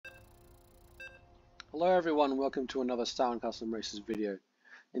Hello everyone, welcome to another Scion Custom Races video.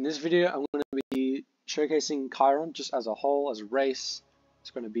 In this video I'm going to be showcasing Keiron just as a whole, as a race.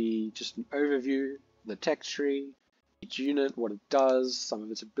 It's going to be just an overview, the tech tree, each unit, what it does, some of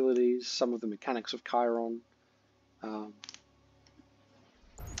its abilities, some of the mechanics of Keiron.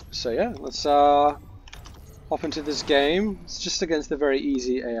 So yeah, let's hop into this game. It's just against the very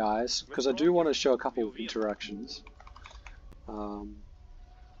easy AIs, because I do want to show a couple of interactions.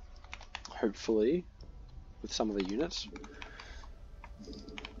 Hopefully with some of the units,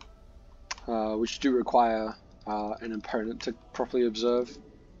 which do require an opponent to properly observe,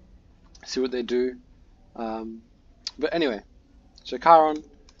 see what they do. But anyway, so Keiron,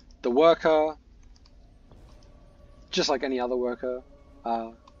 the worker, just like any other worker.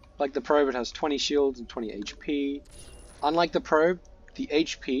 Like the probe, it has 20 shields and 20 HP. Unlike the probe, the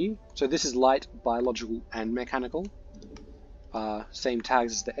HP, so this is light, biological, and mechanical. Same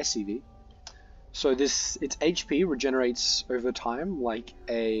tags as the SCV. So its HP regenerates over time like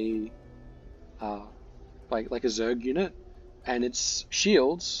a like a Zerg unit, and its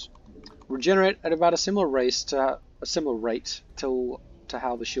shields regenerate at about a similar rate to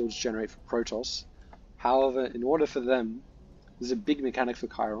how the shields generate for Protoss. However, in order for them, there's a big mechanic for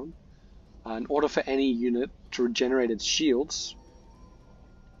Keiron. In order for any unit to regenerate its shields,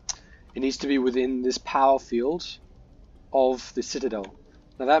 it needs to be within this power field of the Citadel.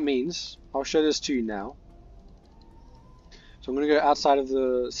 Now that means, I'll show this to you now. So I'm going to go outside of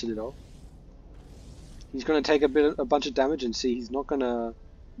the Citadel. He's going to take a bunch of damage, and see he's not going to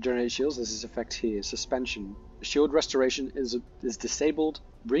generate shields. There's this effect here, suspension. Shield restoration is disabled.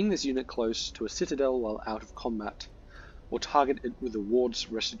 Bring this unit close to a Citadel while out of combat, or target it with a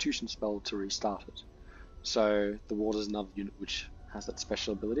ward's restitution spell to restart it. So the ward is another unit which has that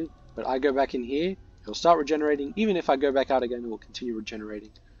special ability. But I go back in here, it'll start regenerating. Even if I go back out again, it will continue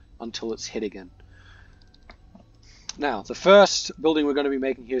regenerating until it's hit again. Now, the first building we're going to be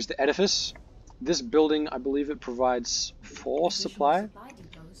making here is the edifice. This building, I believe it provides 6 supply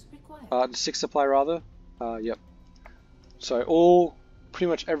rather. Yep. So pretty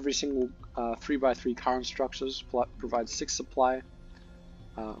much every single 3x3 current structures provides 6 supply.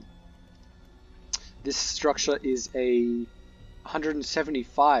 This structure is a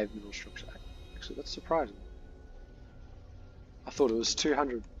 175 mineral structure. Actually, that's surprising. I thought it was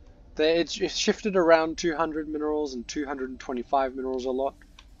 200. It's shifted around 200 minerals and 225 minerals a lot.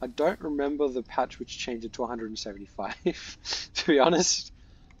 I don't remember the patch which changed it to 175, to be honest.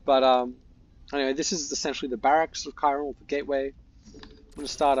 But anyway, this is essentially the barracks of Keiron, with the gateway. I'm going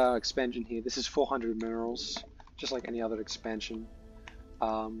to start our expansion here. This is 400 minerals, just like any other expansion.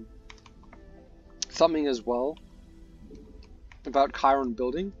 Something as well about Keiron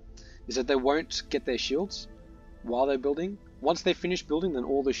building is that they won't get their shields while they're building. Once they finish building, then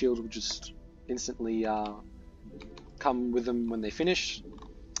all the shields will just instantly come with them when they finish.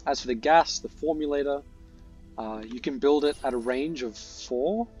 As for the gas, the formulator, you can build it at a range of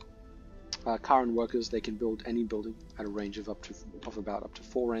 4. Keiron workers, they can build any building at a range of about up to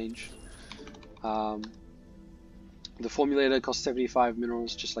 4 range. The formulator costs 75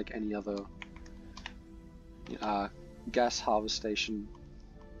 minerals, just like any other gas harvest station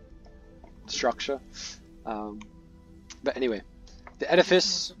structure. But anyway, the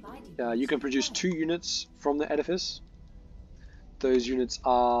edifice, you can produce 2 units from the edifice. Those units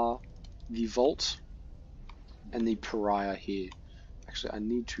are the Vault and the Pariah here. Actually, I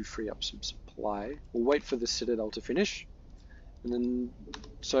need to free up some supply. We'll wait for the Citadel to finish. And then,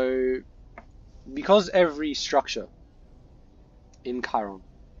 so, because every structure in Keiron,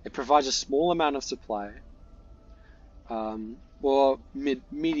 it provides a small amount of supply, or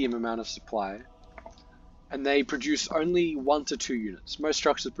medium amount of supply, and they produce only 1 to 2 units. Most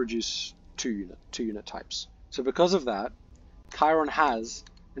structures produce 2 unit types. So because of that, Keiron has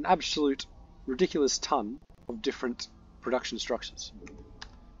an absolute ridiculous ton of different production structures.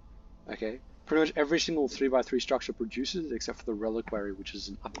 Okay, pretty much every single 3x3 structure produces, except for the Reliquary, which is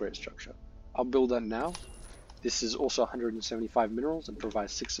an upgrade structure. I'll build that now. This is also 175 minerals and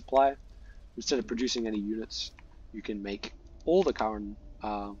provides 6 supply. Instead of producing any units, you can make all the Keiron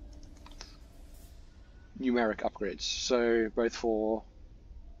numeric upgrades. So both for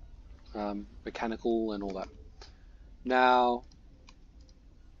mechanical and all that. Now,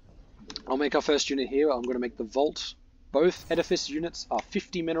 I'll make our first unit here. I'm going to make the Vault. Both edifice units are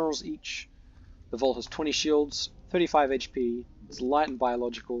 50 minerals each. The Vault has 20 shields, 35 HP. It's light and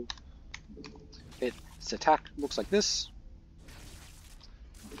biological. Its attack looks like this.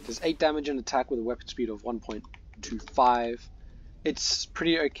 It does 8 damage and attack with a weapon speed of 1.25. It's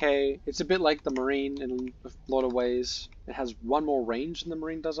pretty okay. It's a bit like the Marine in a lot of ways. It has one more range than the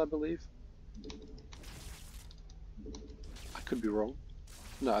Marine does, I believe. could be wrong.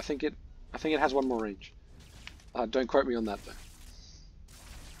 No, I think it has one more range. Don't quote me on that though.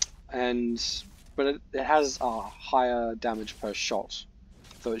 But it has a higher damage per shot,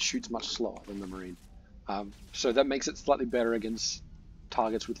 though it shoots much slower than the Marine. So that makes it slightly better against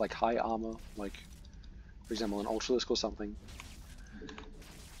targets with like high armor, like for example an Ultralisk or something.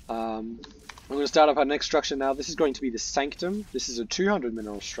 I'm going to start up our next structure now. This is going to be the Sanctum. This is a 200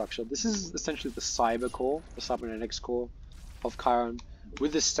 mineral structure. This is essentially the cyber core, the cybernetics core of Keiron.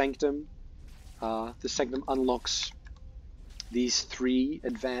 With the Sanctum unlocks these 3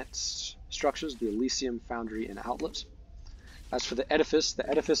 advanced structures, the Elysium, Foundry, and Outlet. As for the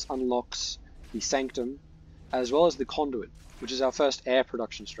Edifice unlocks the Sanctum, as well as the Conduit, which is our first air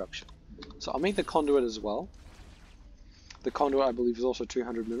production structure. So I'll make the Conduit as well. The Conduit, I believe, is also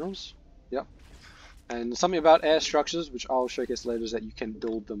 200 minerals. Yep. And something about air structures, which I'll showcase later, is that you can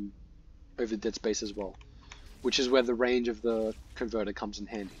build them over dead space as well, which is where the range of the converter comes in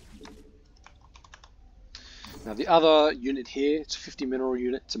handy. Now the other unit here, it's a 50 mineral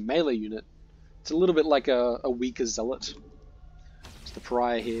unit, it's a melee unit. It's a little bit like a weaker Zealot. It's the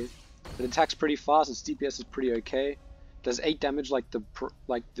Pariah here. It attacks pretty fast, its DPS is pretty okay. It does 8 damage like the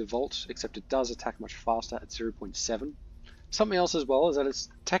Vault, except it does attack much faster at 0.7. Something else as well is that it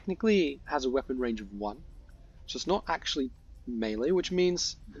technically has a weapon range of 1. So it's not actually melee, which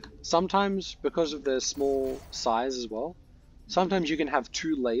means sometimes, because of their small size as well, sometimes you can have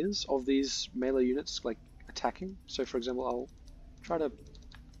 2 layers of these melee units like attacking. So for example, I'll try to,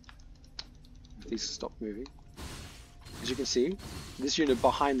 if these stop moving. As you can see, this unit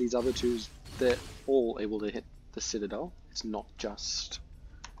behind these other 2, they're all able to hit the Citadel. It's not just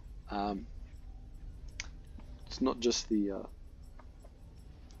the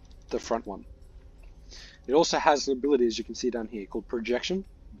front one. It also has an ability, as you can see down here, called Projection.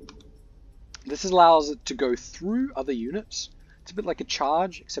 This allows it to go through other units. It's a bit like a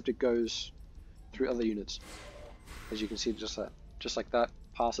charge, except it goes through other units. As you can see, just like that,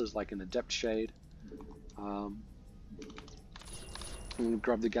 passes like an Adept Shade. I'm going to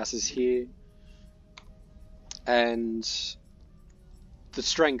grab the gases here. And the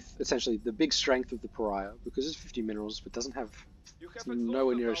strength, essentially, the big strength of the Pariah, because it's 50 minerals, but doesn't have, it's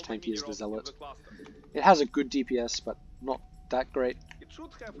nowhere near as tanky as the Zealot. It has a good DPS, but not that great.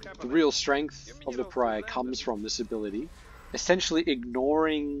 The real strength of the Pariah comes from this ability, essentially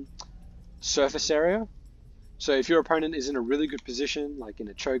ignoring surface area. So if your opponent is in a really good position, like in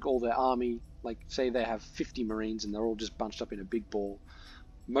a choke, all their army, like say they have 50 Marines and they're all just bunched up in a big ball,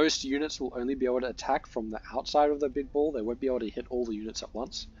 most units will only be able to attack from the outside of the big ball. They won't be able to hit all the units at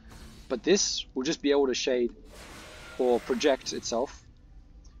once. But this will just be able to shade or project itself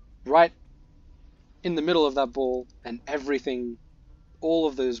right in the middle of that ball, and everything, all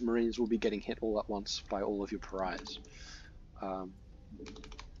of those Marines will be getting hit all at once by all of your Pariahs.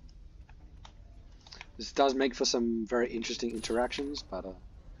 This does make for some very interesting interactions, but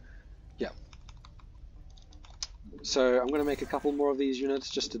yeah. So I'm going to make a couple more of these units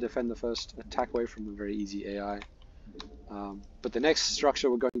just to defend the first attack wave from a very easy AI. But the next structure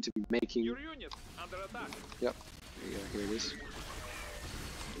we're going to be making... Your unit under attack. Yep, there you go, here it is.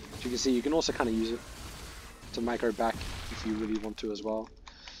 As you can see, you can also kind of use it to micro back if you really want to as well.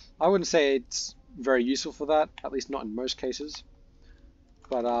 I wouldn't say it's very useful for that, at least not in most cases.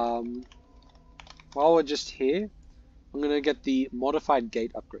 But while we're just here, I'm going to get the modified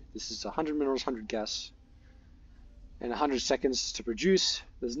gate upgrade. This is 100 minerals, 100 gas, and 100 seconds to produce.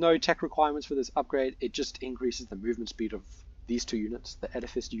 There's no tech requirements for this upgrade. It just increases the movement speed of these 2 units, the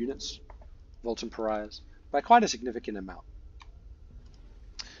Edifice units, Vault and Pariahs, by quite a significant amount.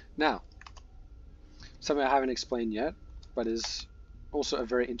 Now, something I haven't explained yet, but is also a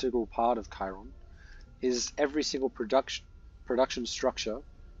very integral part of Keiron, is every single production structure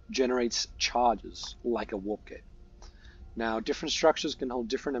generates charges like a warp gate. Now, different structures can hold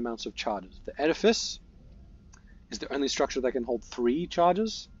different amounts of charges. The Edifice is the only structure that can hold 3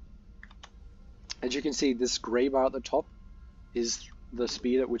 charges. As you can see, this gray bar at the top is the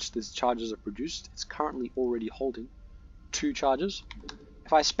speed at which these charges are produced. It's currently already holding 2 charges.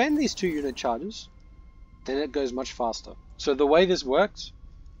 If I spend these 2 unit charges, then it goes much faster. So the way this works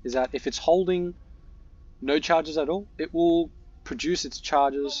is that if it's holding no charges at all, it will produce its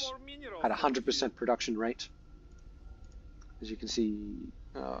charges at 100% production rate. As you can see,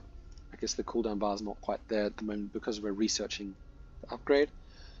 I guess the cooldown bar is not quite there at the moment because we're researching the upgrade,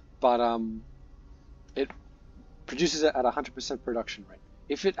 but it produces it at 100% production rate.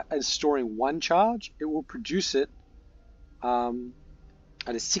 If it is storing 1 charge, it will produce it at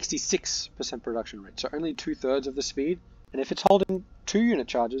a 66% production rate, so only 2/3 of the speed. And if it's holding 2 unit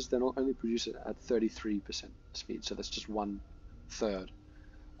charges, then it'll only produce it at 33% speed, so that's just 1 third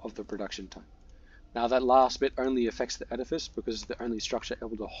of the production time. Now that last bit only affects the edifice because it's the only structure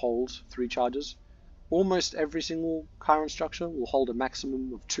able to hold 3 charges. Almost every single Keiron structure will hold a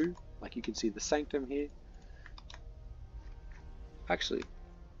maximum of 2, like you can see the Sanctum here. Actually,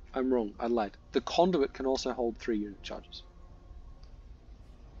 I'm wrong, I lied. The Conduit can also hold 3 unit charges.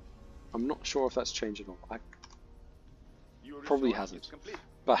 I'm not sure if that's changed at all. Probably hasn't.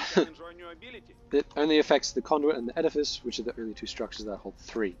 But it only affects the Conduit and the Edifice, which are the only 2 structures that hold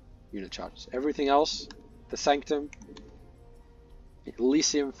 3 unit charges. Everything else, the Sanctum,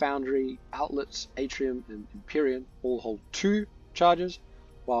 Elysium Foundry, Outlets, Atrium, and Empyrean all hold 2 charges,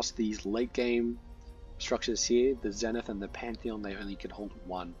 whilst these late game structures here, the Zenith and the Pantheon, they only can hold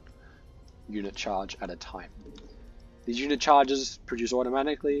 1 unit charge at a time. These unit charges produce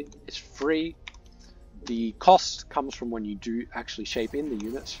automatically, it's free. The cost comes from when you do actually shape in the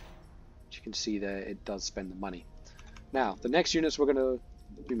units. As you can see there, it does spend the money. Now, the next units we're going to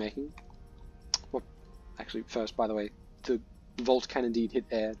be making, well, actually first, by the way, the Volt can indeed hit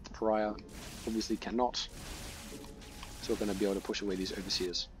air, the Pariah obviously cannot. So we're going to be able to push away these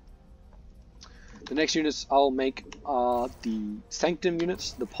Overseers. The next units I'll make are the Sanctum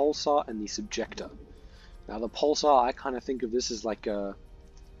units, the Pulsar, and the Subjector. Now the Pulsar, I kind of think of this as like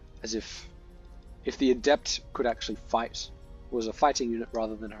as if the Adept could actually fight, was a fighting unit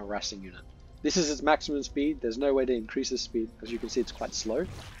rather than a harassing unit. This is its maximum speed, there's no way to increase its speed, as you can see it's quite slow,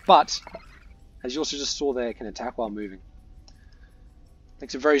 but as you also just saw there, it can attack while moving.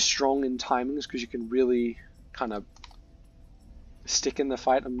 Makes it very strong in timings because you can really kind of stick in the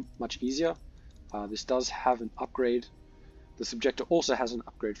fight much easier. This does have an upgrade. The Subjector also has an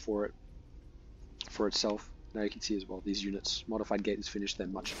upgrade for itself. Now you can see as well, these units, modified gate is finished, they're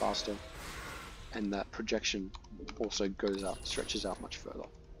much faster. And that projection also goes out, stretches out much further.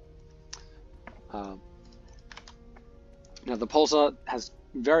 Now the Pulsar has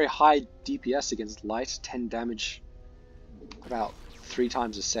very high DPS against light, 10 damage about 3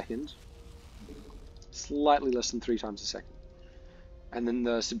 times a second. Slightly less than 3 times a second. And then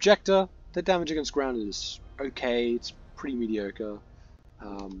the Subjector, the damage against ground is okay, it's pretty mediocre.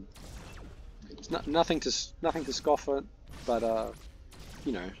 It's nothing to scoff at, but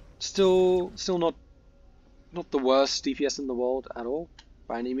you know, still not the worst DPS in the world at all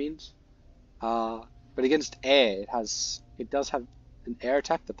by any means. But against air, it does have an air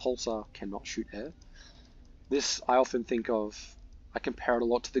attack. The Pulsar cannot shoot air. This I often think of. I compare it a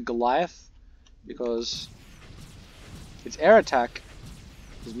lot to the Goliath because its air attack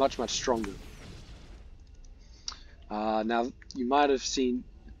is much stronger. Now you might have seen,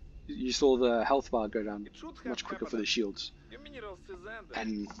 you saw the health bar go down much quicker for the shields.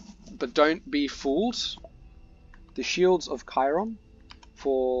 But don't be fooled. The shields of Keiron,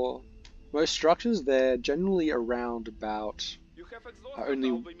 for most structures, they're generally around about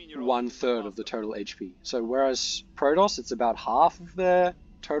only 1/3 of the total HP. So whereas Protoss, it's about half of their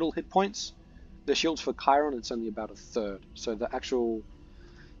total hit points, the shields for Keiron, it's only about 1/3. So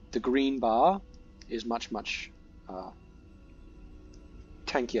the green bar is much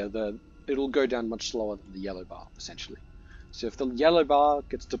tankier. It'll go down much slower than the yellow bar, essentially. So if the yellow bar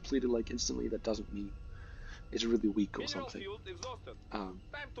gets depleted like instantly, that doesn't mean it's really weak or something.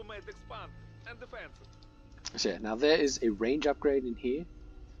 So yeah, now there is a range upgrade in here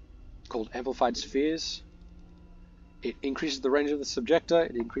called Amplified Spheres. It increases the range of the Subjector,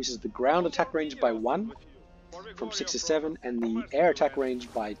 it increases the ground attack range by 1 from 6 to 7, and the air attack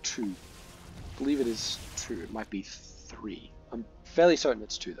range by 2. I believe it is 2, it might be 3. I'm fairly certain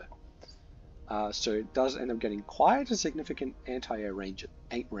it's 2 though. So it does end up getting quite a significant anti-air range,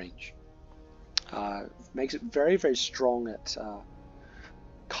 8 range. Makes it very strong at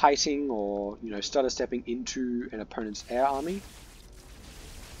kiting or stutter stepping into an opponent's air army.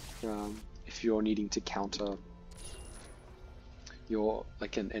 If you're needing to counter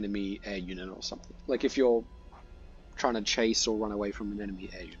like an enemy air unit or something. Like if you're trying to chase or run away from an enemy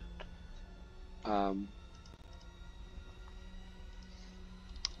air unit.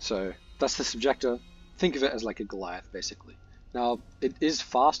 So that's the Subjector. Think of it as like a Goliath, basically. Now, it is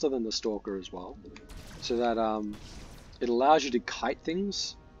faster than the Stalker as well, so that it allows you to kite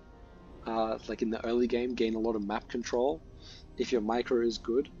things, like in the early game, gain a lot of map control, if your micro is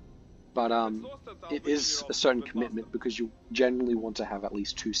good. But it is a certain commitment because you generally want to have at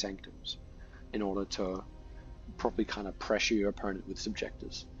least 2 Sanctums in order to properly kind of pressure your opponent with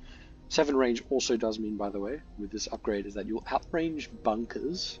Subjectors. 7 range also does mean, by the way, with this upgrade, is that you'll outrange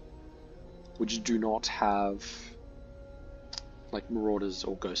bunkers which do not have like Marauders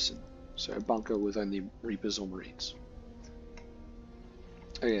or Ghosts in them. So a bunker with only Reapers or Marines.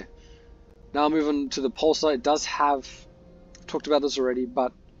 Okay, now I'll move on to the Pulsar. It does have talked about this already,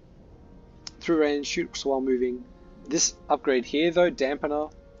 but through range, shoots while moving. This upgrade here though,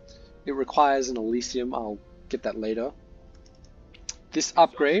 Dampener, it requires an Elysium. I'll get that later. This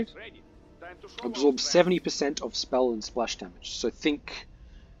upgrade absorbs 70% of spell and splash damage. So think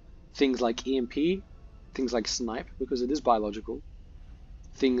things like EMP, things like Snipe, because it is biological.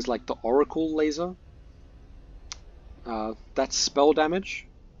 Things like the Oracle Laser. That's spell damage.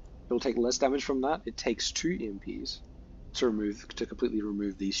 It'll take less damage from that. It takes 2 EMPs to completely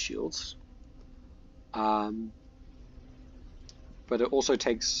remove these shields. But it also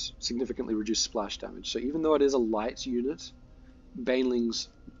takes significantly reduced splash damage. So even though it is a light unit, Banelings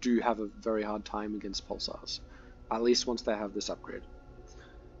do have a very hard time against Pulsars, at least once they have this upgrade.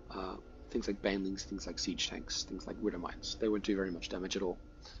 Things like Banelings, things like Siege Tanks, things like Widow Mines, they won't do very much damage at all.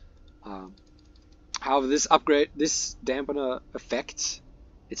 However, this upgrade, this Dampener effect,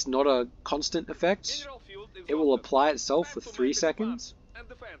 it's not a constant effect. It will apply itself for 3 seconds,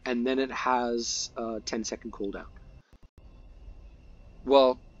 and then it has a 10-second cooldown.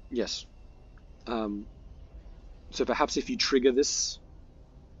 Well, yes. So perhaps if you trigger this,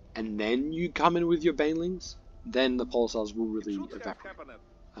 and then you come in with your Banelings, then the Pulsars will really evaporate.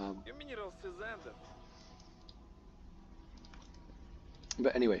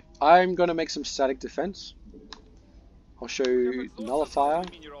 But anyway, I'm going to make some static defense. I'll show you Nullifier,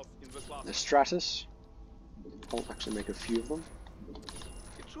 the Stratus. I'll actually make a few of them.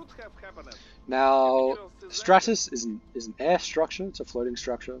 Now, Stratus is an air structure, it's a floating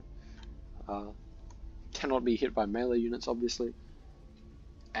structure. Cannot be hit by melee units, obviously.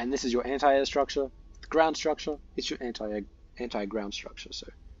 And this is your anti-air structure. The ground structure, it's your anti-ground structure, so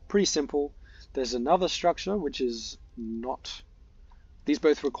pretty simple. There's another structure which is not... These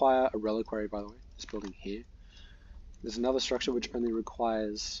both require a reliquary, by the way, this building here. There's another structure which only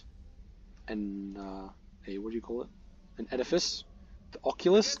requires an, what do you call it? An edifice. The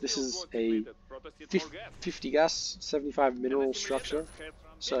Oculus, this is a 50 gas, 75 mineral structure.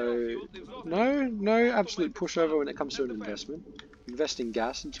 So, no absolute pushover when it comes to an investment. Investing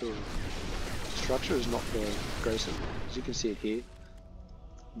gas into a structure is not the greatest thing. As you can see it here,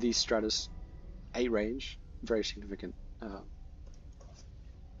 the Stratus 8 range, very significant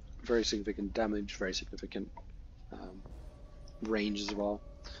damage, very significant range as well.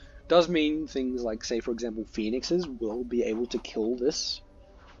 Does mean things like, say for example, Phoenixes will be able to kill this.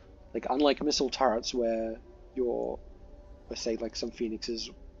 Like unlike missile turrets where let's say like some Phoenixes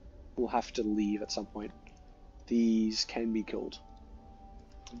will have to leave at some point, these can be killed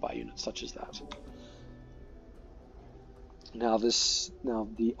by units such as that. Now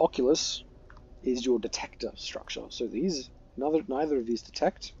the Oculus is your detector structure. So neither of these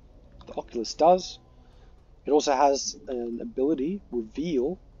detect. The Oculus does. It also has an ability,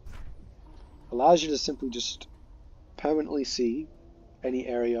 Reveal, allows you to simply just permanently see any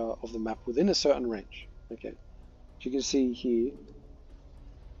area of the map within a certain range. Okay, as you can see here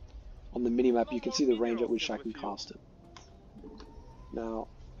on the minimap, you can see the range at which I can cast it. Now,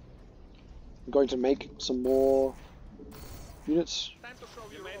 I'm going to make some more units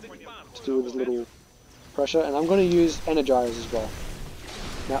to do with this little pressure, and I'm going to use Energize as well.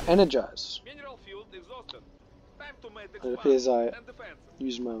 Now, Energize. It appears I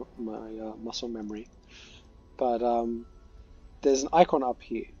use my muscle memory, but there's an icon up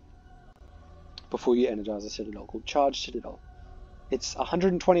here before you energize a citadel called Charge Citadel. It's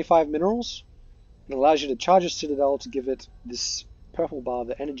 125 minerals. It allows you to charge a citadel to give it this purple bar,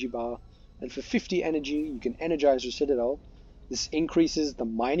 the energy bar, and for 50 energy you can energize your citadel. This increases the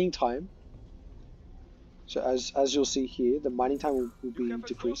mining time. So as you'll see here, the mining time will be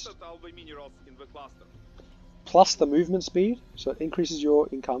decreased. Plus the movement speed, so it increases your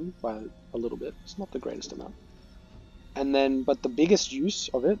income by a little bit. It's not the greatest amount. And then, but the biggest use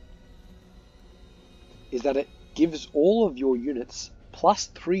of it is that it gives all of your units plus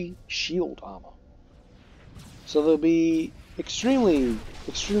 3 shield armor. So they'll be extremely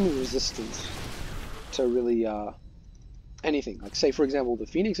resistant to really anything. Like say for example the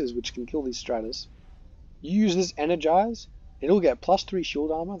Phoenixes, which can kill these Stratus. You use this Energize, it'll get plus 3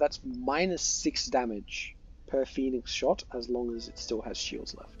 shield armor. That's minus 6 damage per Phoenix shot as long as it still has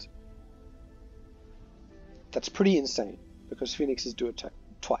shields left. That's pretty insane because Phoenixes do attack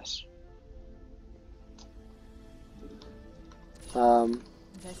twice.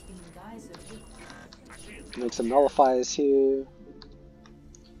 Make some nullifiers here.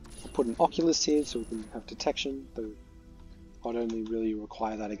 I'll put an Oculus here so we can have detection, though I'd only really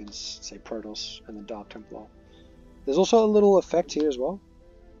require that against, say, Protoss and the Dark Templar. There's also a little effect here as well.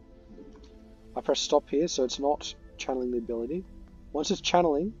 I press stop here, so it's not channeling the ability. Once it's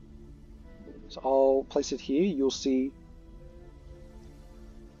channeling, so I'll place it here, you'll see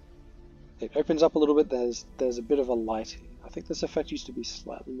It opens up a little bit. There's a bit of a light here. I think this effect used to be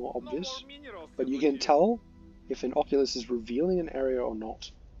slightly more obvious, but you can tell if an Oculus is revealing an area or not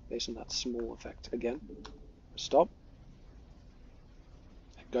based on that small effect. Again, stop.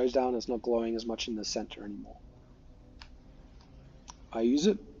 It goes down. It's not glowing as much in the center anymore. I use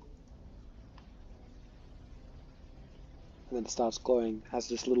it, and then it starts glowing. Has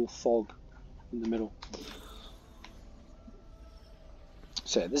this little fog in the middle.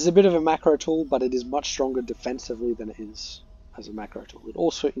 So this is a bit of a macro tool, but it is much stronger defensively than it is as a macro tool. It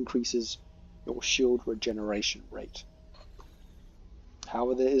also increases your shield regeneration rate.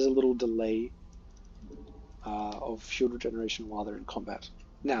 However, there is a little delay of shield regeneration while they're in combat.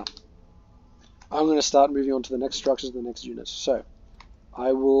 Now, I'm going to start moving on to the next structures and the next units. So,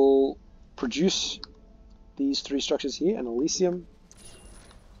 I will produce these 3 structures here, an Elysium.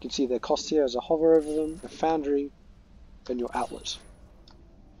 You can see their cost here as a hover over them, a foundry, and your outlet.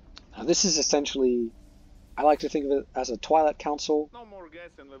 Now this is essentially, I like to think of it as a Twilight Council,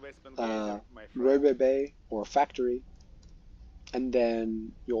 Robo Bay, or a factory, and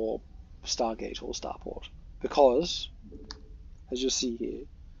then your Stargate or Starport. Because, as you'll see here,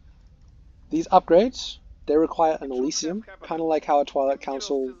 these upgrades, they require an Elysium, kind of like how a Twilight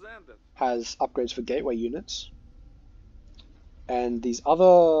Council has upgrades for gateway units. And these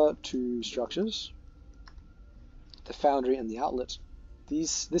other 2 structures, the foundry and the outlet,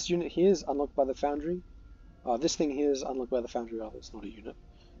 this unit here is unlocked by the foundry. This thing here is unlocked by the foundry, rather, it's not a unit.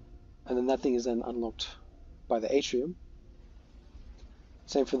 And then that thing is then unlocked by the atrium.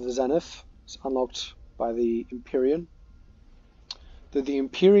 Same for the Zenith, it's unlocked by the Empyrean. The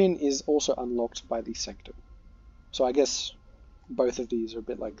Empyrean is also unlocked by the Sanctum. So I guess both of these are a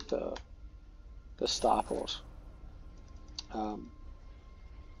bit like the Starport.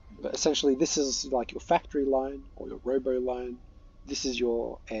 But essentially this is like your factory line or your robo line. This is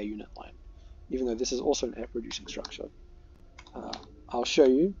your air unit line, even though this is also an air producing structure. I'll show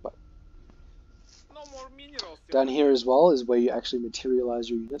you, but down here as well is where you actually materialize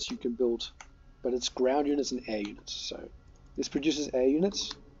your units. You can build, but it's ground units and air units. So this produces air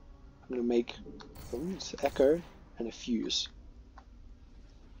units. I'm going to make them, it's Echo and a Fuse.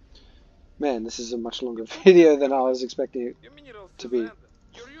 Man, this is a much longer video than I was expecting it to be.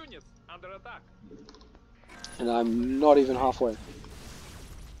 And I'm not even halfway.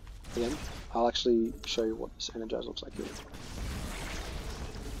 Again, I'll actually show you what this Energize looks like here.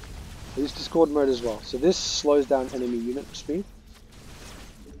 I use Discord mode as well. So this slows down enemy unit speed.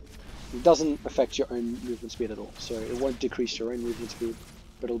 It doesn't affect your own movement speed at all. So it won't decrease your own movement speed,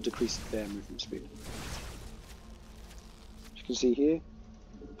 but it'll decrease their movement speed. As you can see here.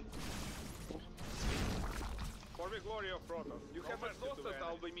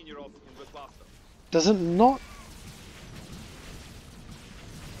 Does it not?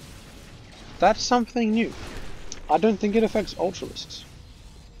 That's something new. I don't think it affects Ultralisks,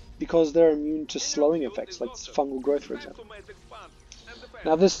 because they're immune to slowing effects like fungal growth, for example.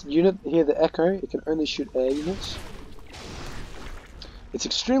 Now this unit here, the Echo, it can only shoot air units. It's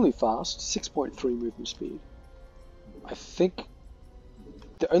extremely fast, 6.3 movement speed. I think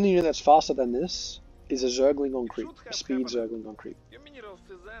the only unit that's faster than this is a Zergling on creep, a speed Zergling on creep,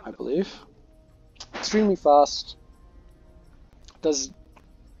 I believe. Extremely fast, does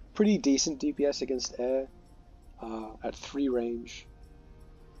pretty decent DPS against air at 3 range.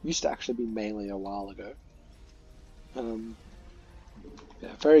 Used to actually be melee a while ago. Yeah,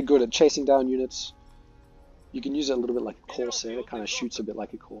 very good at chasing down units. You can use it a little bit like a Corsair, it kind of shoots a bit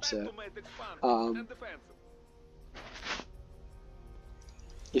like a Corsair.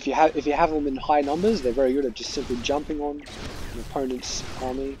 If you have them in high numbers, they're very good at just simply jumping on an opponent's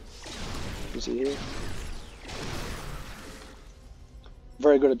army. You can see here.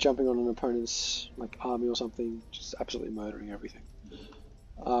 Very good at jumping on an opponent's like army or something, just absolutely murdering everything.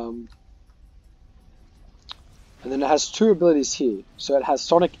 And then it has 2 abilities here. So it has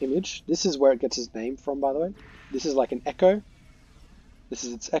Sonic Image. This is where it gets its name from, by the way. This is like an Echo. This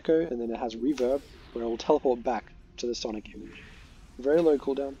is its Echo, and then it has Reverb, where it will teleport back to the Sonic Image. Very low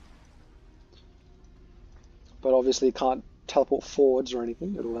cooldown. But obviously it can't teleport forwards or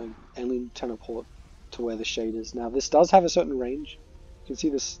anything. It'll only teleport to where the shade is. Now this does have a certain range. You can see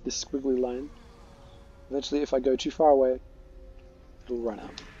this squiggly line. Eventually if I go too far away, it'll run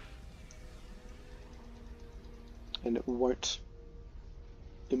out. And it won't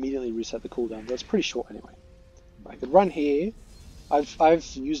immediately reset the cooldown, but it's pretty short anyway. I could run here. I've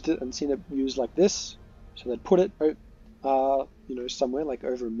used it and seen it used like this. So they'd put it you know, somewhere like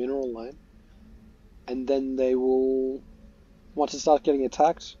over a mineral line, and then they will, once it starts getting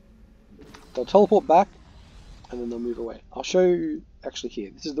attacked, they'll teleport back and then they'll move away. I'll show you actually here.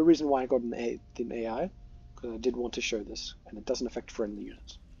 This is the reason why I got an AI, because I did want to show this, and it doesn't affect friendly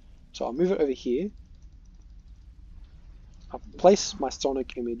units. So I'll move it over here. I'll place my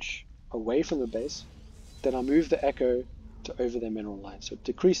sonic image away from the base, then I'll move the echo to over their mineral line. So it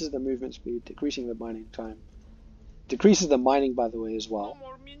decreases the movement speed, decreasing the mining time. Decreases the mining, by the way, as well.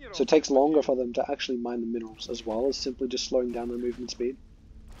 So it takes longer for them to actually mine the minerals, as well as simply just slowing down the movement speed.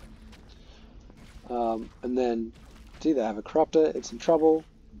 And then, see, they have a corruptor, it's in trouble.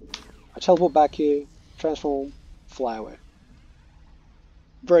 I teleport back here, transform, fly away.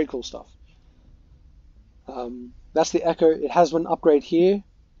 Very cool stuff. That's the echo. It has one upgrade here.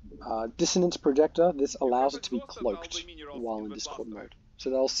 Dissonance projector. This allows it to be cloaked while in Discord mode. So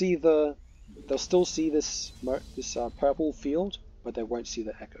they'll still see this purple field, but they won't see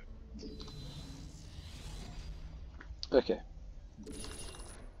the echo. Okay.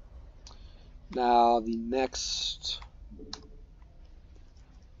 Now the next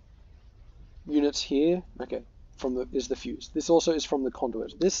units here. Okay, is the fuse. This also is from the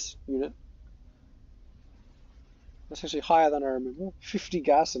conduit. This unit. That's actually higher than I remember. 50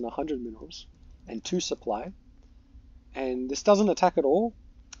 gas and 100 minerals, and 2 supply. And this doesn't attack at all.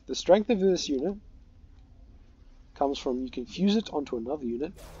 The strength of this unit comes from you can fuse it onto another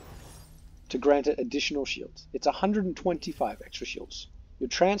unit to grant it additional shields. It's 125 extra shields. You're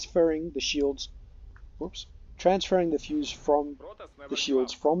transferring the shields, transferring the fuse from the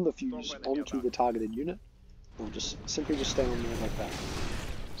shields from the fuse onto the targeted unit. Or just simply stay on there like that.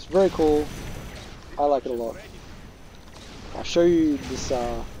 It's very cool. I like it a lot. I'll show you this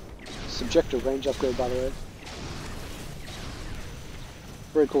subjective range upgrade, by the way.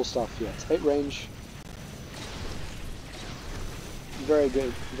 Very cool stuff. Yeah, it's 8 range. Very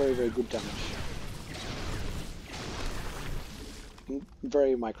good, very good damage. And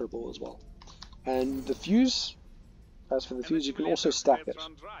very micro ball as well. And the fuse, as for the fuse, you can also stack it.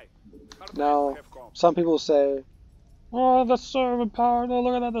 Now, some people say, oh, that's so overpowered. Oh,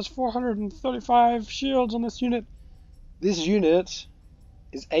 look at that, there's 435 shields on this unit. This unit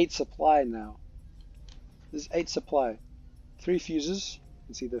is 8 supply now. This is 8 supply. 3 fuses. You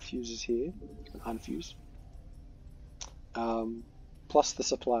can see the fuses here, unfused. Plus the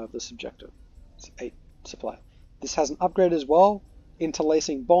supply of the subjector. It's 8 supply. This has an upgrade as well,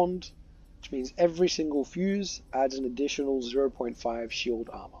 interlacing bond, which means every single fuse adds an additional 0.5 shield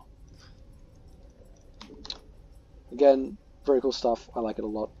armor. Again, very cool stuff. I like it a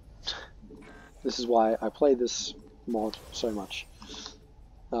lot. This is why I play this mod so much.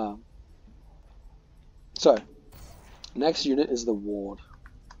 So, next unit is the ward.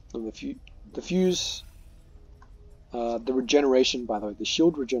 And the fuse, the regeneration, by the way, the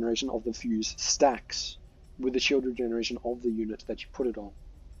shield regeneration of the fuse stacks with the shield regeneration of the unit that you put it on.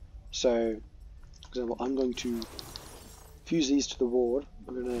 So, for example, I'm going to fuse these to the ward.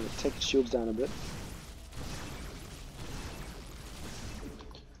 I'm going to take the shields down a bit.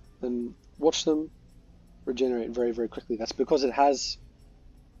 Then watch them regenerate very quickly. That's because it has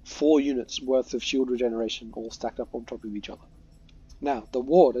 4 units worth of shield regeneration all stacked up on top of each other. Now, the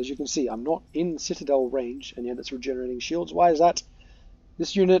ward, as you can see, I'm not in Citadel range, and yet it's regenerating shields. Why is that?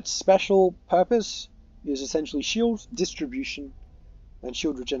 This unit's special purpose is essentially shield distribution and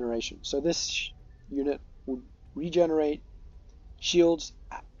shield regeneration. So this unit will regenerate shields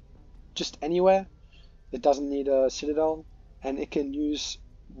just anywhere. It doesn't need a Citadel, and it can use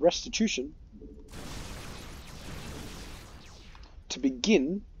restitution to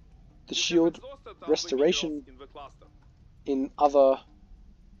begin the shield restoration in other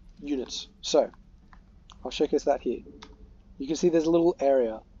units. So, I'll showcase that here. You can see there's a little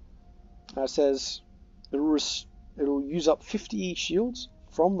area. It says it'll use up 50 shields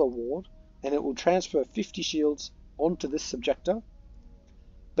from the ward, and it will transfer 50 shields onto this subjector.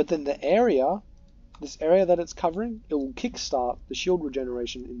 But then the area, this area that it's covering, it will kickstart the shield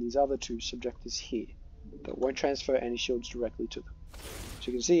regeneration in these other 2 subjectors here. That won't transfer any shields directly to them. So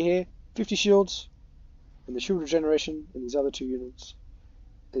you can see here, 50 shields, and the shield regeneration in these other 2 units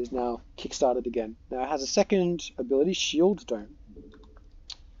is now kickstarted again. Now it has a second ability, Shield Dome,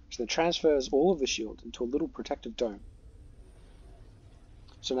 which then transfers all of the shield into a little protective dome.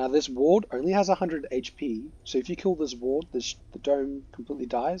 So now this ward only has 100 HP, so if you kill this ward, the dome completely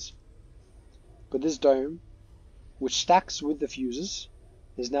dies. But this dome, which stacks with the fuses,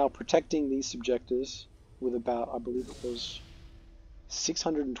 is now protecting these subjectors with about, I believe it was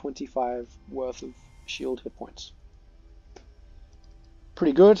 625 worth of shield hit points.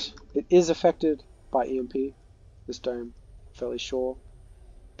 Pretty good. It is affected by EMP, this dome, fairly sure.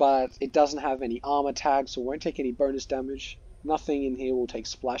 But it doesn't have any armor tags, so it won't take any bonus damage. Nothing in here will take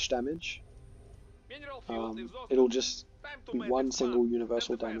splash damage. it'll just be one single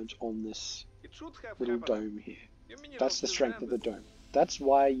universal damage on this little dome here. That's the strength of the dome. That's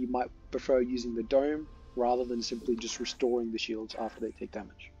why you might prefer using the dome rather than simply just restoring the shields after they take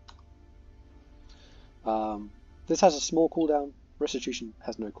damage. This has a small cooldown. Restitution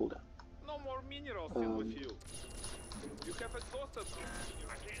has no cooldown. No more minerals in the field. You have exhausted.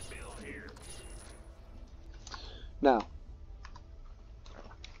 I can't build here. Now,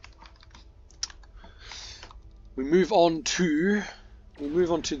 we move on to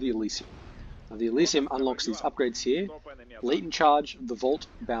the Elysium. Now, the Elysium unlocks these upgrades here. Latent charge, the Vault,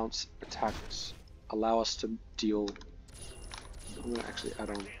 bounce, attacks allow us to deal. I'm going to actually add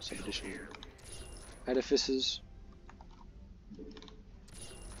on some additional edifices.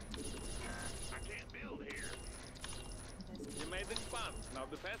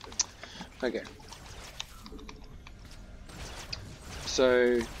 Okay. So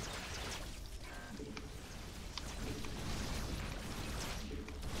you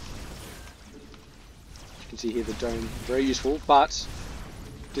can see here the dome, very useful, but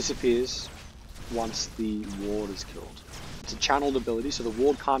disappears once the ward is killed. It's a channeled ability, so the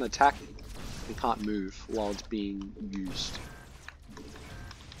ward can't attack and can't move while it's being used.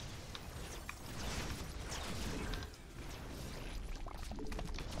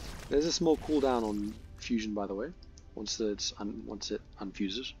 There's a small cooldown on fusion, by the way, once it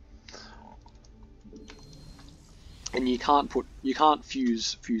unfuses. And you can't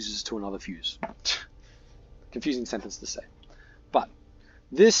fuse fuses to another fuse. Confusing sentence to say. But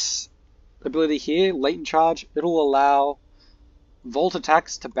this ability here, latent charge, it'll allow Vault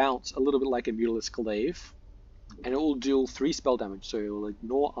attacks to bounce a little bit like a Mutalisk Glaive, and it will deal 3 spell damage, so it will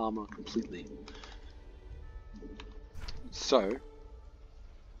ignore armor completely. So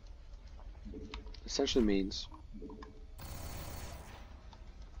essentially means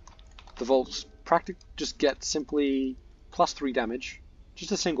the Vaults just get simply +3 damage,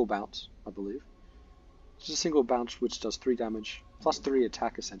 just a single bounce, I believe. Just a single bounce which does 3 damage, +3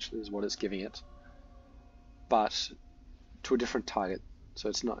 attack essentially is what it's giving it, but to a different target, so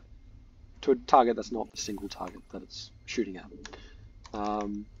it's not to a target that's not the single target that it's shooting at.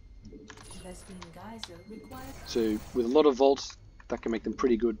 So with a lot of Vaults, that can make them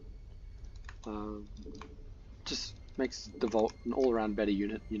pretty good. Just makes the Vault an all-around better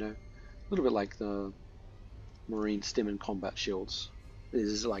unit, you know, a little bit like the Marine Stim and Combat Shields. This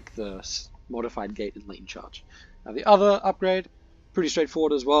is like the modified gate and latent charge. Now the other upgrade, pretty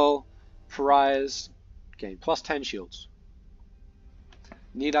straightforward as well. Pariahs gain +10 shields.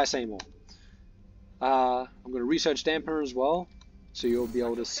 Need I say more? I'm going to research Dampener as well, so you'll be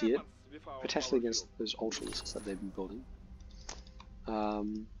able to see it, potentially against those Ultralisks that they've been building.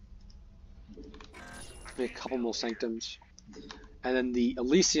 A couple more Sanctums. And then the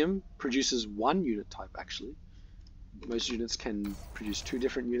Elysium produces 1 unit type actually. Most units can produce 2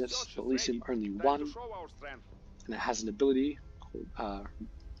 different units, the Elysium only 1. And it has an ability, called,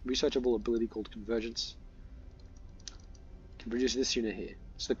 researchable ability called Convergence. Can produce this unit here.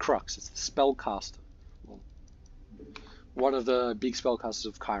 It's the Crux, it's the Spellcaster. Well, one of the big Spellcasters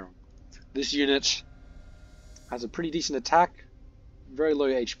of Keiron. This unit has a pretty decent attack, very low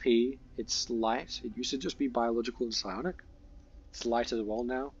HP, it's light. It used to just be biological and psionic. It's light as well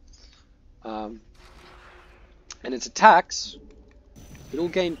now. And its attacks, it'll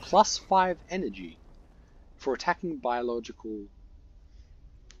gain +5 energy for attacking biological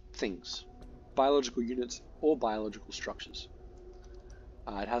things, biological units or biological structures.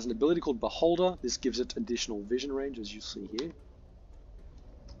 It has an ability called Beholder. This gives it additional vision range, as you see here.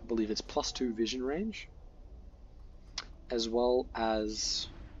 I believe it's +2 vision range, as well as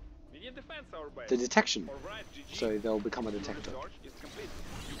the detection, so they'll become a detector.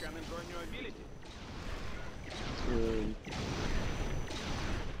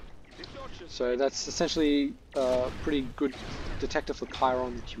 So that's essentially a pretty good detector for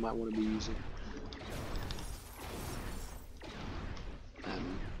Keiron that you might want to be using.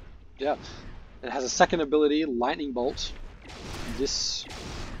 Yeah, it has a second ability, Lightning Bolt. This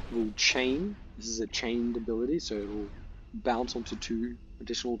will chain. This is a chained ability, so it will bounce onto 2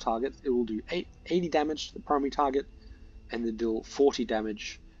 additional targets. It will do 80 damage to the primary target, and then deal 40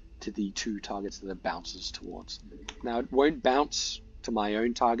 damage to the 2 targets that it bounces towards. Now it won't bounce to my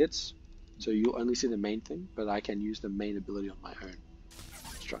own targets, so you'll only see the main thing, but I can use the main ability on my own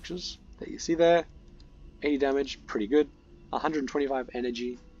structures that you see there. 80 damage, pretty good. 125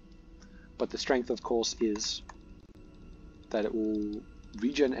 energy, but the strength of course is that it will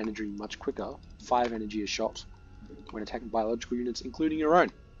regen energy much quicker, 5 energy a shot, when attacking biological units, including your own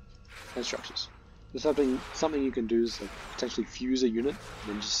and structures. There's something you can do is like potentially fuse a unit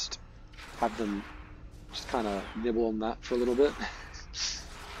and then just have them Just kind of nibble on that for a little bit.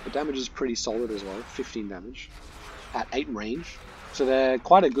 The damage is pretty solid as well, 15 damage at 8 range. So they're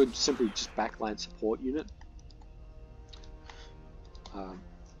quite a good, simply just backline support unit.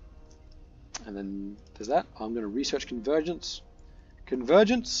 And then there's that. I'm going to research Convergence.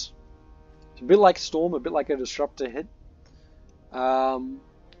 Convergence, it's a bit like Storm, a bit like a Disruptor hit.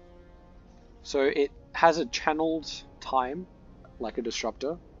 So it has a channeled time, like a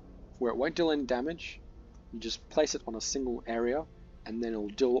Disruptor, where it won't deal any damage. You just place it on a single area, and then it'll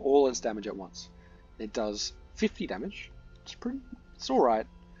deal all its damage at once. It does 50 damage. It's alright,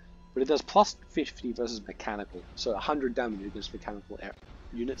 but it does plus 50 versus mechanical, so 100 damage against mechanical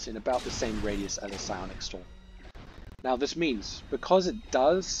units in about the same radius as a Psionic Storm. Now this means, because it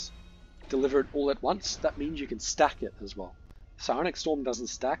does deliver it all at once, that means you can stack it as well. Psionic Storm doesn't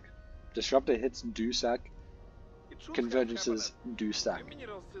stack, Disruptor hits do stack, Convergences do stack.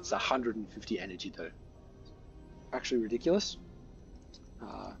 It's 150 energy though. Actually ridiculous.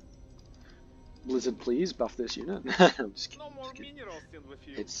 Blizzard, please buff this unit. I'm just kidding.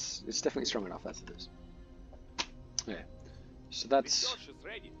 It's definitely strong enough as it is. Yeah. So that's...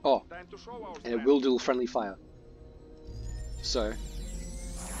 Oh, and it will do friendly fire. So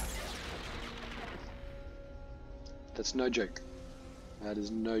that's no joke. That is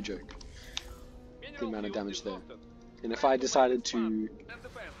no joke. The amount of damage there. And if I decided to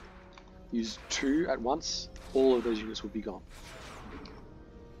use 2 at once, all of those units would be gone.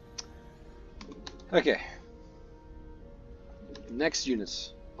 Okay. Next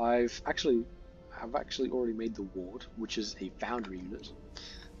units. I've actually already made the Ward, which is a Foundry unit.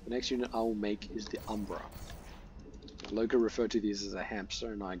 The next unit I will make is the Umbra. Loka referred to these as a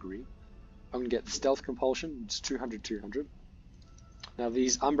hamster, and I agree. I'm going to get Stealth Compulsion. It's 200-200. Now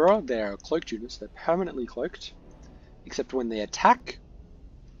these Umbra, they're cloaked units. They're permanently cloaked, except when they attack,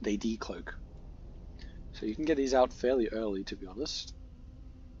 they decloak. So you can get these out fairly early, to be honest.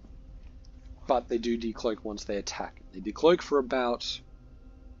 But they do decloak once they attack. They decloak for about...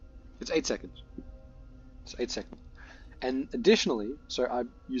 It's 8 seconds. It's 8 seconds. And additionally, so I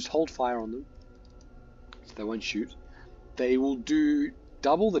used Hold Fire on them, so they won't shoot. They will do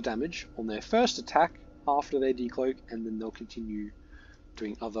double the damage on their first attack after they decloak, and then they'll continue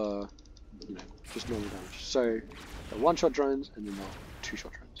doing other, just normal damage. So they're one-shot drones, and then they're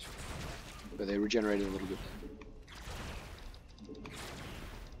two-shot drones. But they regenerate a little bit.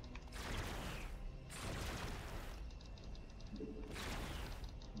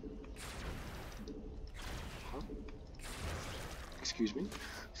 Excuse me.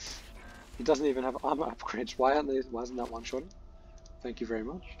 He doesn't even have armor upgrades. Why isn't that one-shot? Thank you very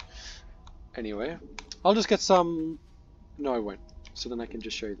much. Anyway, I'll just get some... No, I won't. So then I can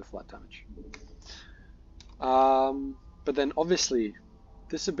just show you the flat damage. But then obviously,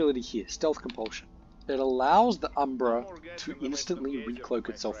 this ability here, Stealth Compulsion, it allows the Umbra to instantly recloak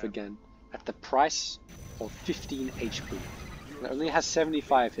itself again at the price of 15 HP. It only has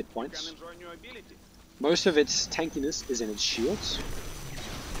 75 hit points. Most of its tankiness is in its shields.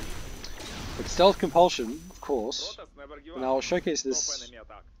 But Stealth Compulsion, of course, and I'll showcase this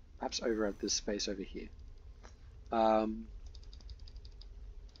perhaps over at this space over here.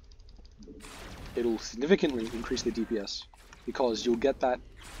 It'll significantly increase the DPS because you'll get that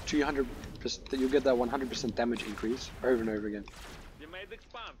 200%, you'll get that 100% damage increase over and over again.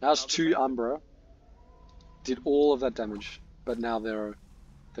 Now's 2 Umbra did all of that damage, but now they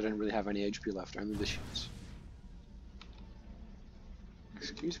don't really have any HP left, only the shields.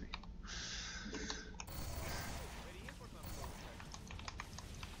 Excuse me.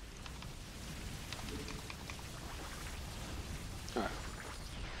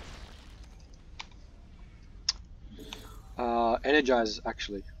 Energize,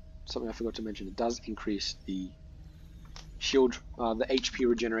 actually, something I forgot to mention, it does increase the shield, the HP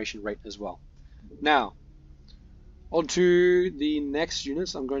regeneration rate as well. Now, onto the next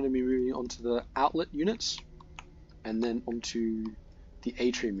units, I'm going to be moving on to the outlet units, and then onto the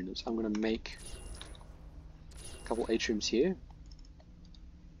atrium units. I'm going to make a couple atriums here.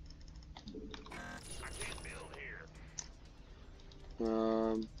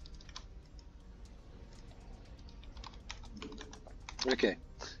 Okay,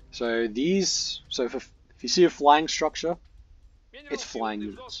 so these, if you see a flying structure, it's flying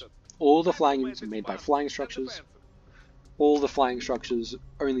units. All the flying units are made by flying structures. All the flying structures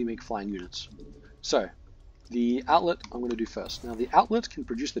only make flying units. So, the outlet I'm going to do first. Now the outlet can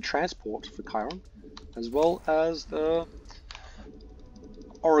produce the transport for Keiron, as well as the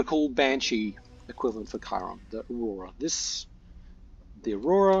Oracle Banshee equivalent for Keiron, the Aurora. The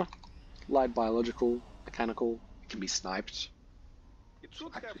Aurora, light biological, mechanical, it can be sniped.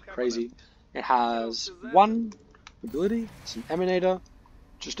 Actually crazy. It has one ability, it's an Emanator,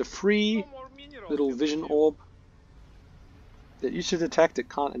 just a free No more minerals little in the vision field. orb that used to detect, it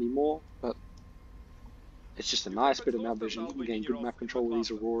can't anymore, but it's just a nice bit of map vision. You can gain good map control with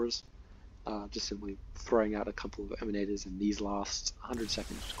these Auroras. Just simply throwing out a couple of Emanators, and these last 100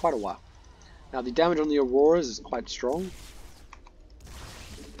 seconds, quite a while. Now the damage on the Auroras is quite strong.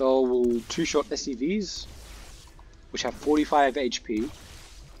 They'll two-shot SCVs, which have 45 HP.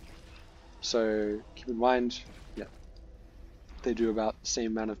 So keep in mind, yeah, they do about the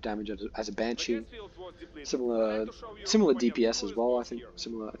same amount of damage as a Banshee. Similar DPS as well, I think.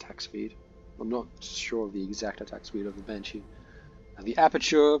 Similar attack speed. I'm not sure of the exact attack speed of the Banshee. Now, the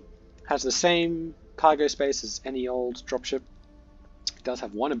Aperture has the same cargo space as any old dropship. It does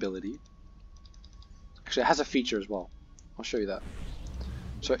have one ability. Actually, it has a feature as well. I'll show you that.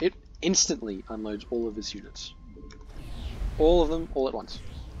 So it instantly unloads all of its units. All of them, all at once.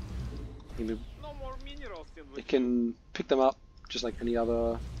 No more minerals in the It can pick them up just like any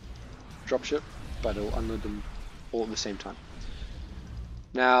other dropship, but it'll unload them all at the same time.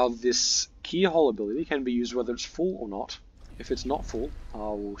 Now, this keyhole ability can be used whether it's full or not. If it's not full, I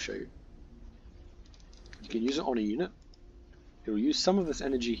will show you. You can use it on a unit. It will use some of this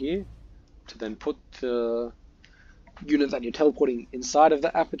energy here to then put the unit that you're teleporting inside of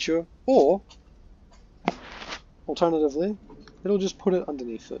the aperture, or alternatively, it'll just put it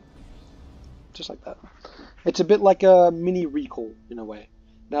underneath it. Just like that. It's a bit like a mini recall in a way.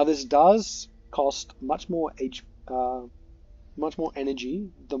 Now this does cost much more energy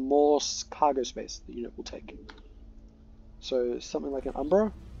the more cargo space the unit will take. So something like an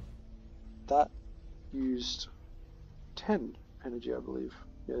Umbra, that used 10 energy, I believe.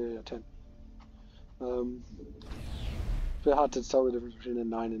 Yeah, 10. It's a bit hard to tell the difference between a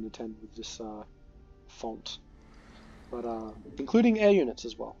 9 and a 10 with this font. But including air units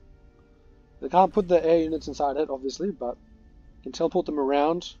as well. They can't put the air units inside it, obviously, but you can teleport them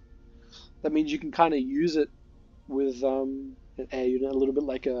around. That means you can kind of use it with an air unit, a little bit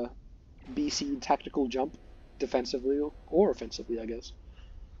like a BC tactical jump, defensively or offensively, I guess.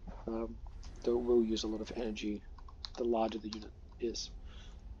 Though it will use a lot of energy the larger the unit is.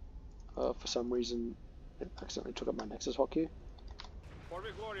 For some reason, it accidentally took up my Nexus hotkey.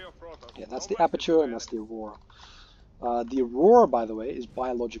 Yeah, that's the Aperture and that's the Aurora. The Aurora, by the way, is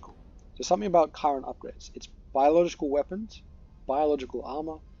biological. There's something about Keiron upgrades. It's biological weapons, biological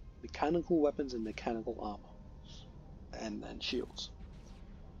armor, mechanical weapons, and mechanical armor. And then shields,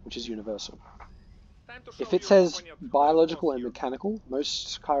 which is universal. If it says biological and mechanical,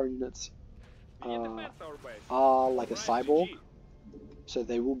 most Keiron units are like a cyborg, so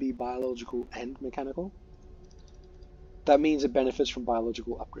they will be biological and mechanical. That means it benefits from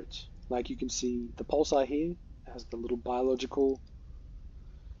biological upgrades. Like you can see the Pulsar here has the little biological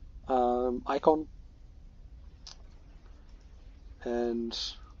icon, and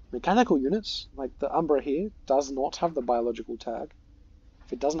mechanical units like the Umbra here does not have the biological tag.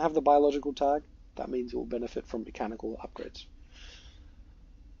 If it doesn't have the biological tag, that means it will benefit from mechanical upgrades.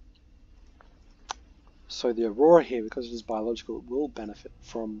 So the Aurora here, because it is biological, it will benefit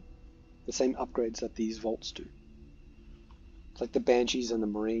from the same upgrades that these Volts do. It's like the Banshees and the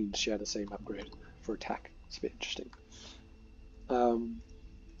Marines share the same upgrade for attack. It's a bit interesting.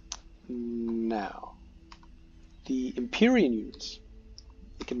 Now, the Empyrean units.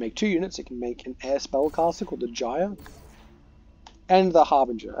 It can make 2 units. It can make an air spellcaster called the Jaya and the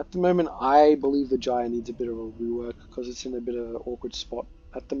Harbinger. At the moment, I believe the Jaya needs a bit of a rework because it's in a bit of an awkward spot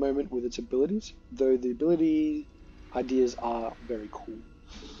at the moment with its abilities, though the ability ideas are very cool.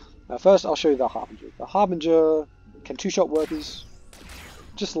 Now first I'll show you the Harbinger. The Harbinger can 2-shot workers,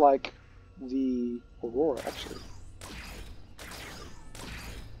 just like the Aurora actually.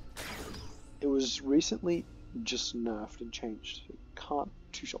 It was recently just nerfed and changed. It can't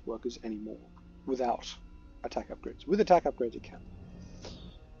 2-shot workers anymore without attack upgrades. With attack upgrades it can.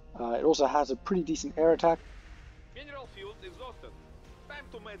 It also has a pretty decent air attack. Mineral field exhausted. Time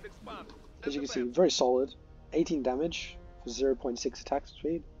to mass expand. As you can see, very solid. 18 damage for 0.6 attack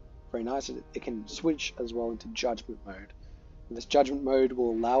speed. Very nice. It can switch as well into Judgment mode. And this Judgment mode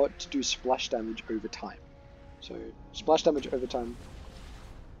will allow it to do splash damage over time. So, splash damage over time.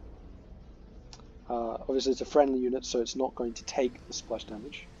 Obviously it's a friendly unit, so it's not going to take the splash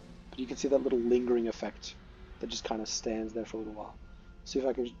damage. But you can see that little lingering effect that just kind of stands there for a little while. See if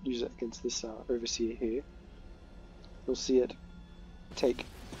I can use it against this Overseer here. You'll see it take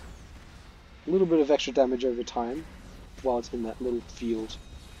a little bit of extra damage over time while it's in that little field.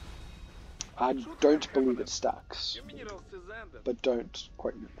 I don't believe it stacks, but don't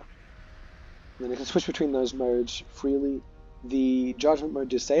quite remember. And then you can switch between those modes freely The Judgment Mode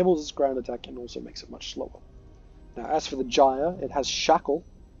disables its ground attack and also makes it much slower. Now, as for the Gyre, it has Shackle,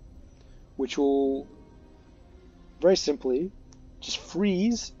 which will very simply just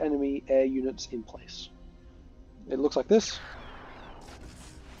freeze enemy air units in place. It looks like this,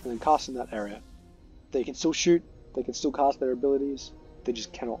 and then cast in that area. They can still shoot, they can still cast their abilities, they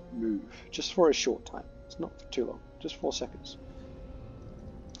just cannot move, just for a short time. It's not for too long, just 4 seconds.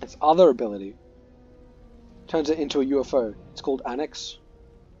 Its other ability turns it into a UFO. It's called Annex.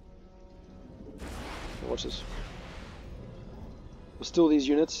 Watch this. We'll steal these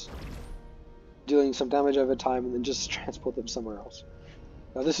units, dealing some damage over time, and then just transport them somewhere else.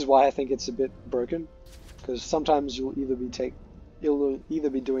 Now this is why I think it's a bit broken, because sometimes you'll either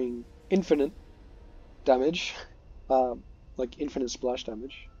be doing infinite damage, like infinite splash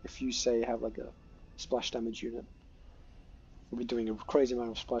damage. If you say have like a splash damage unit, you'll be doing a crazy amount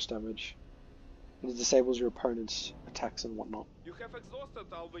of splash damage, and it disables your opponent's attacks and whatnot. You have exhausted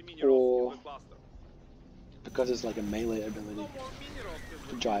all the minerals in the cluster. Because it's like a melee ability,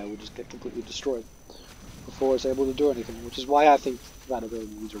 the Gyre will just get completely destroyed before it's able to do anything, which is why I think that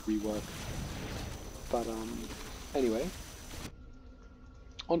ability needs a rework. But anyway,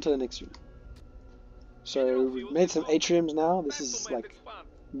 on to the next unit. So we've made some atriums now. This is like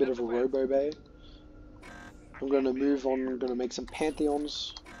a bit of a robo bay. I'm going to move on. I'm going to make some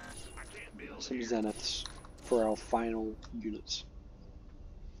pantheons, some zeniths for our final units.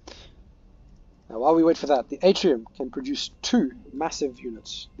 Now while we wait for that, the atrium can produce 2 massive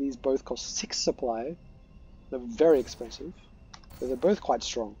units. These both cost 6 supply. They're very expensive, but they're both quite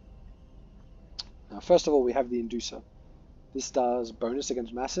strong. Now first of all, we have the inducer. This does bonus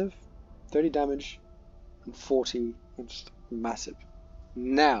against massive, 30 damage, and 40 against massive.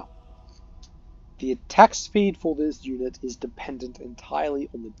 Now, the attack speed for this unit is dependent entirely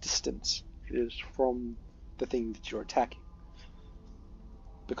on the distance it is from the thing that you're attacking.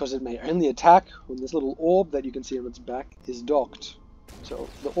 Because it may only attack when this little orb that you can see on its back is docked. So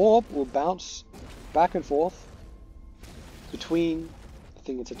the orb will bounce back and forth between the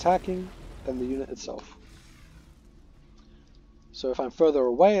thing it's attacking and the unit itself. So if I'm further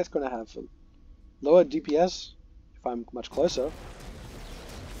away, it's going to have lower DPS. If I'm much closer,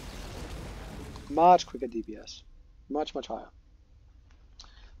 much quicker DPS. Much higher.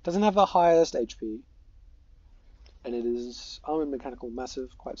 Doesn't have the highest HP. And it is armored mechanical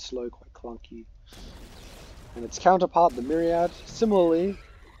massive, quite slow, quite clunky. And its counterpart, the Myriad, similarly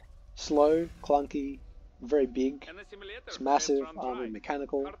slow, clunky, very big. It's massive, armored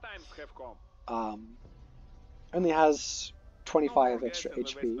mechanical. Only has 25 extra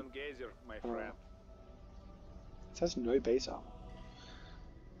HP. It has no base armor.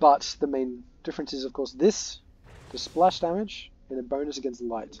 But the main difference is, of course, this, the splash damage, and a bonus against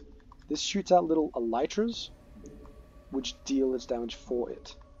light. This shoots out little elytras, which deal its damage for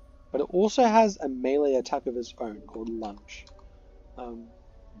it. But it also has a melee attack of its own called Lunge. Now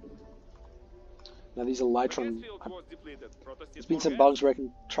these Elytron, there's been some bugs where it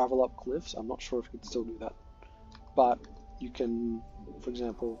can travel up cliffs. I'm not sure if it can still do that. But you can, for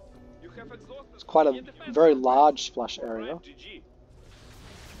example, it's quite a very large splash area. As you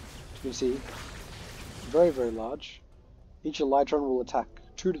can see, very large. Each Elytron will attack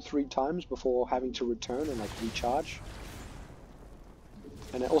 2 to 3 times before having to return and like recharge.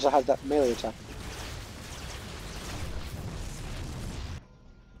 And it also has that melee attack,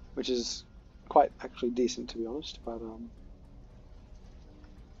 which is quite actually decent, to be honest. But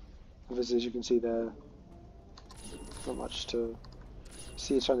obviously, as you can see there, not much to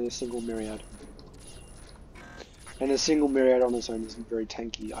see. It's only a single Myriad, and a single Myriad on its own isn't very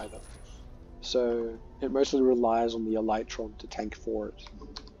tanky either. So it mostly relies on the Elytron to tank for it.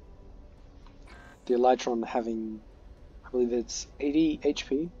 The Elytron having, I believe it's 80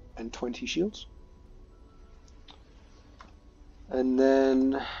 HP and 20 shields. And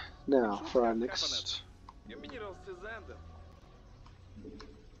then, now for our next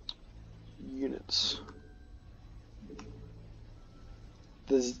units.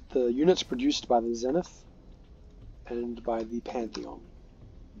 There's the units produced by the Zenith and by the Pantheon.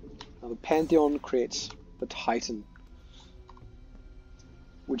 Now the Pantheon creates the Titan,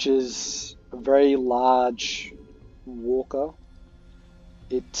 which is a very large walker.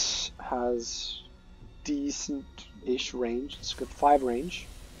 It has decent-ish range. It's got 5 range.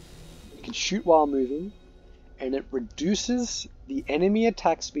 It can shoot while moving, and it reduces the enemy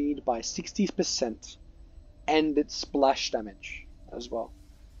attack speed by 60% and its splash damage as well.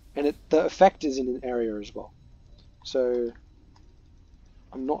 And the effect is in an area as well. So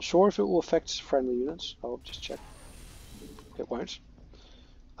I'm not sure if it will affect friendly units. I'll just check. It won't.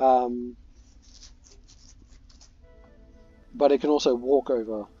 but it can also walk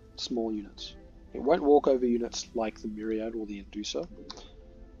over small units. It won't walk over units like the Myriad or the Inducer,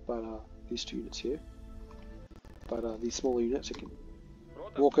 but these two units here. But these smaller units it can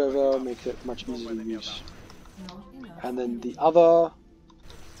walk over, make it much easier to use. And then the other,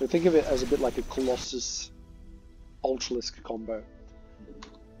 so think of it as a bit like a Colossus Ultralisk combo.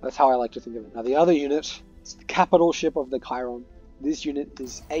 That's how I like to think of it. Now the other unit, it's the capital ship of the Keiron. This unit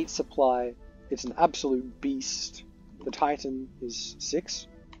is 8 supply. It's an absolute beast. The Titan is 6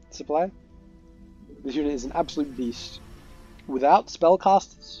 supply. This unit is an absolute beast. Without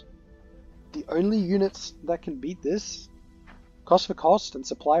spellcasters, the only units that can beat this, cost for cost and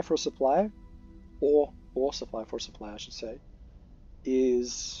supply for supply, or supply for supply I should say,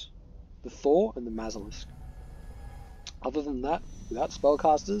 is the Thor and the Mazalisk. Other than that, without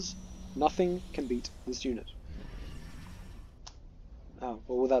spellcasters, nothing can beat this unit. Oh,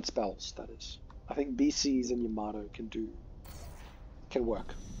 well, without spells, that is. I think BCs and Yamato can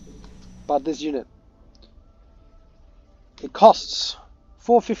work. But this unit, it costs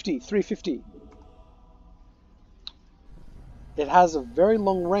 450, 350. It has a very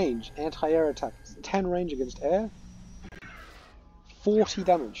long range anti-air attack. It's 10 range against air, 40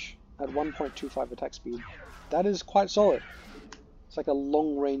 damage at 1.25 attack speed. That is quite solid. It's like a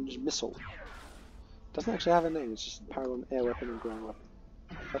long range missile. Doesn't actually have a name, it's just Paragon air weapon and ground weapon.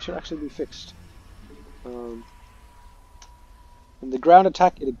 That should actually be fixed. And the ground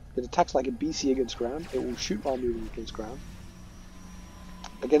attack, it attacks like a BC against ground. It will shoot while moving against ground.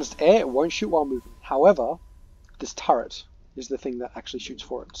 Against air, it won't shoot while moving. However, this turret is the thing that actually shoots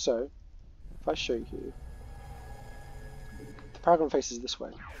for it. So, if I show you here, the Paragon faces this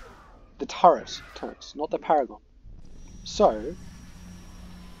way. The turret turns, not the Paragon. So,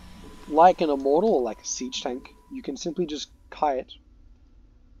 like an Immortal or like a siege tank, you can simply just kite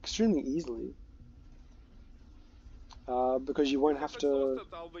extremely easily. Because you won't have to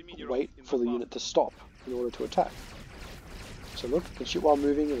wait for the unit to stop in order to attack. So look, it can shoot while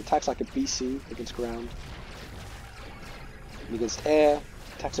moving, it attacks like a BC against ground. And against air,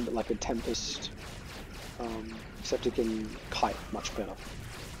 it attacks a bit like a Tempest, except it can kite much better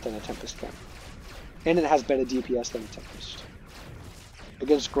than a Tempest can. And it has better DPS than a Tempest.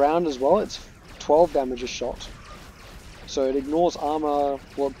 Against ground as well, it's 12 damage a shot. So it ignores armor,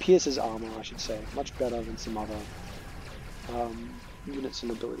 well it pierces armor I should say, much better than some other units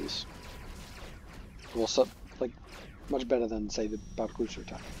and abilities. Well, so, like, much better than, say, the Battlecruiser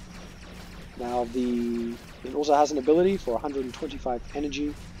attack. Now, it also has an ability for 125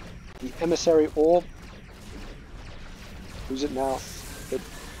 energy. The Emissary Orb, who's it now?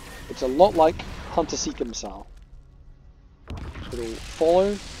 It's a lot like Hunter Seeker Missile. So it'll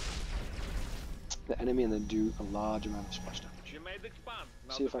follow the enemy and then do a large amount of splash damage.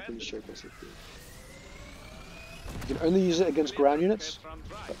 See if I can showcase it here. You can only use it against ground units,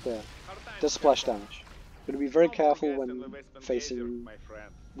 but there, it does splash damage. You've got to be very careful when facing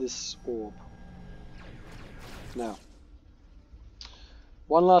this orb. Now,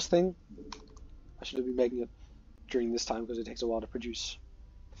 one last thing, I should have been making it during this time because it takes a while to produce.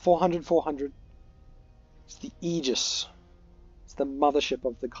 400, 400, it's the Aegis, it's the mothership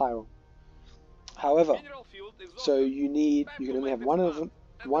of the Keiron. However, so you can only have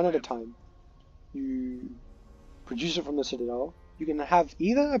one at a time. You produce it from the Citadel. You can have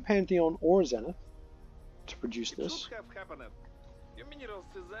either a Pantheon or a Zenith to produce this.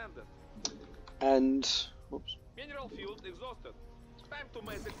 And whoops.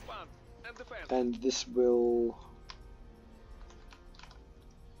 And this will,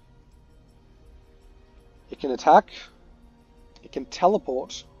 it can attack, it can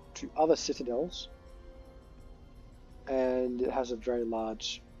teleport to other citadels, and it has a very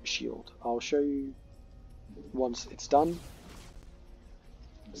large shield. I'll show you once it's done.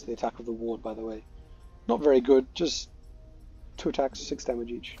 It's the attack of the ward, by the way. Not very good, just 2 attacks, 6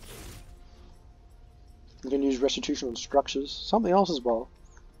 damage each. You can use restitution on structures, something else as well.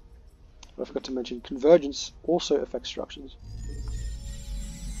 But I forgot to mention, convergence also affects structures.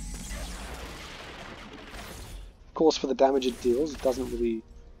 Of course, for the damage it deals, it doesn't really,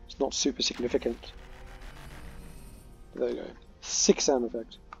 it's not super significant. There you go, 6 sound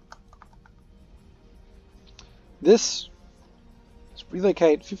effect. This is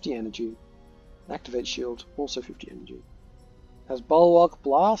relocate 50 energy, activate shield, also 50 energy. Has Bulwark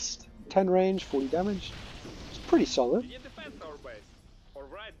Blast, 10 range, 40 damage. It's pretty solid.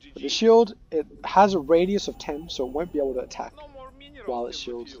 But the shield, it has a radius of 10, so it won't be able to attack while its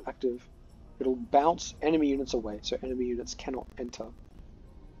shield's active. It'll bounce enemy units away, so enemy units cannot enter.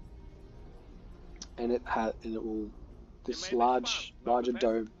 And it will this larger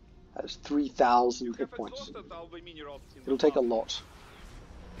dome has 3,000 You hit have points. exhausted all the minerals in It'll the take a map. lot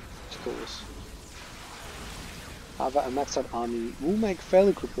to kill this. However, a maxed out army will make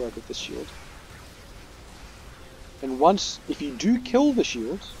fairly quick work of this shield. And once, if you do kill the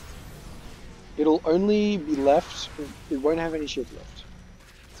shield, it'll only be left, it won't have any shield left.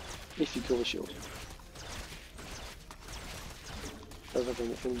 If you kill the shield. Doesn't have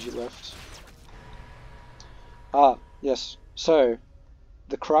any energy left. Ah, yes. So,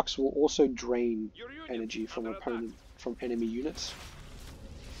 the Crux will also drain Your unit energy from under attack. from enemy units.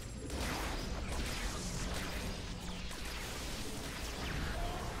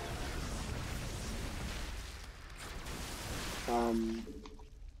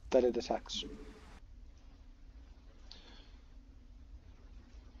 That it attacks.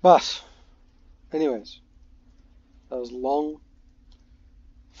 But, anyways, that was long,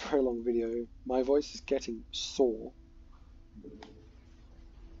 very long video. My voice is getting sore.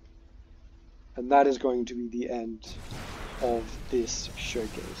 And that is going to be the end of this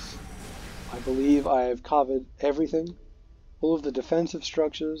showcase. I believe I have covered everything, all of the defensive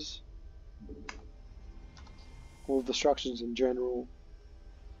structures, all of the structures in general.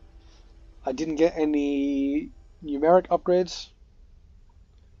 I didn't get any numeric upgrades,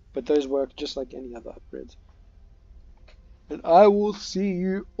 but those work just like any other upgrades. And I will see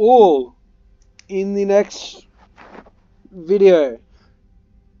you all in the next video.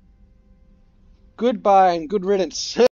 Goodbye and good riddance.